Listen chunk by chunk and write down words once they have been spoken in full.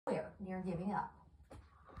near giving up.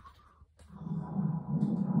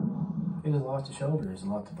 It is a lot to shoulder, it's a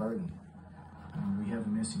lot to burden. We have a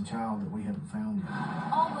missing child that we haven't found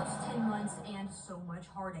yet. Almost 10 months and so much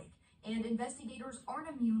heartache. And investigators aren't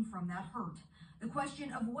immune from that hurt. The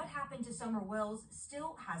question of what happened to Summer Wells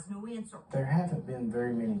still has no answer. There haven't been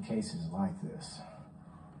very many cases like this.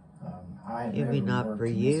 I have Maybe never not worked for a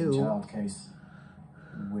missing you. child case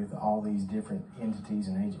with all these different entities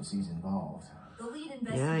and agencies involved. The lead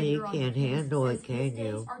Yeah, you investigator can't handle it, can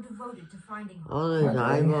you? All those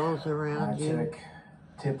eyeballs around you. I check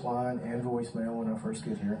tip line and voicemail when I first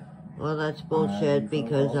get here. Well, that's bullshit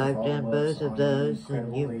because I've done both of those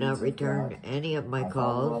and you've not returned any of my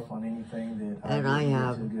calls. And I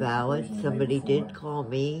have ballots. Somebody did call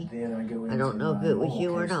me. I don't know if it was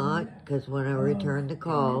you or not, because when I returned the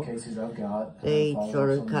call, they sort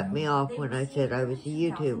of cut me off when I said I was a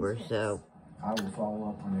YouTuber, so I will follow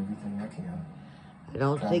up on everything I can. I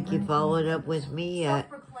don't think you followed up with me yet.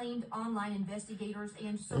 Self-proclaimed online investigators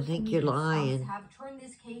and I think you're lying. have turned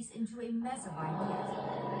this case into a mess of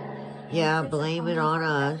ideas. Yeah, blame it on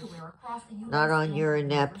us, not on your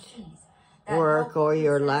inept work or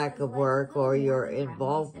your lack of work or your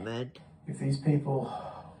involvement. If these people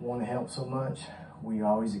want to help so much, we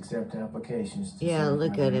always accept applications. Yeah,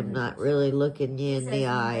 look at him not really looking you in the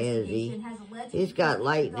eye, is he? He's got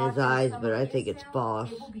light in his eyes, but I think it's false.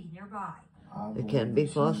 It can be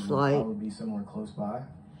false light. Probably be somewhere close by.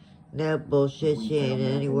 No bullshit, she ain't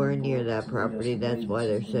anywhere near that property. That's why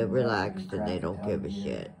they're so relaxed and they don't give a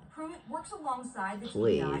shit.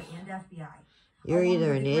 Please. You're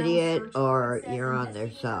either an idiot or you're on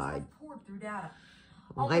their side.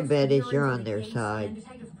 My bet is you're on their side.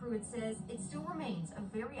 Detective Pruitt says it still remains a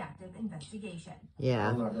very active investigation. Yeah.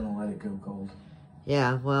 I'm not going to let it go cold.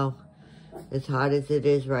 Yeah, well, as hot as it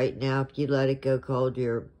is right now, if you let it go cold,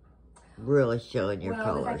 you're really showing your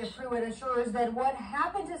colors. Detective Pruitt assures that what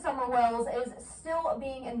happened to Summer Wells is still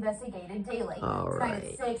being investigated daily. All right.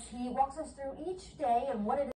 Tonight at 6, he walks us through each day and what it is.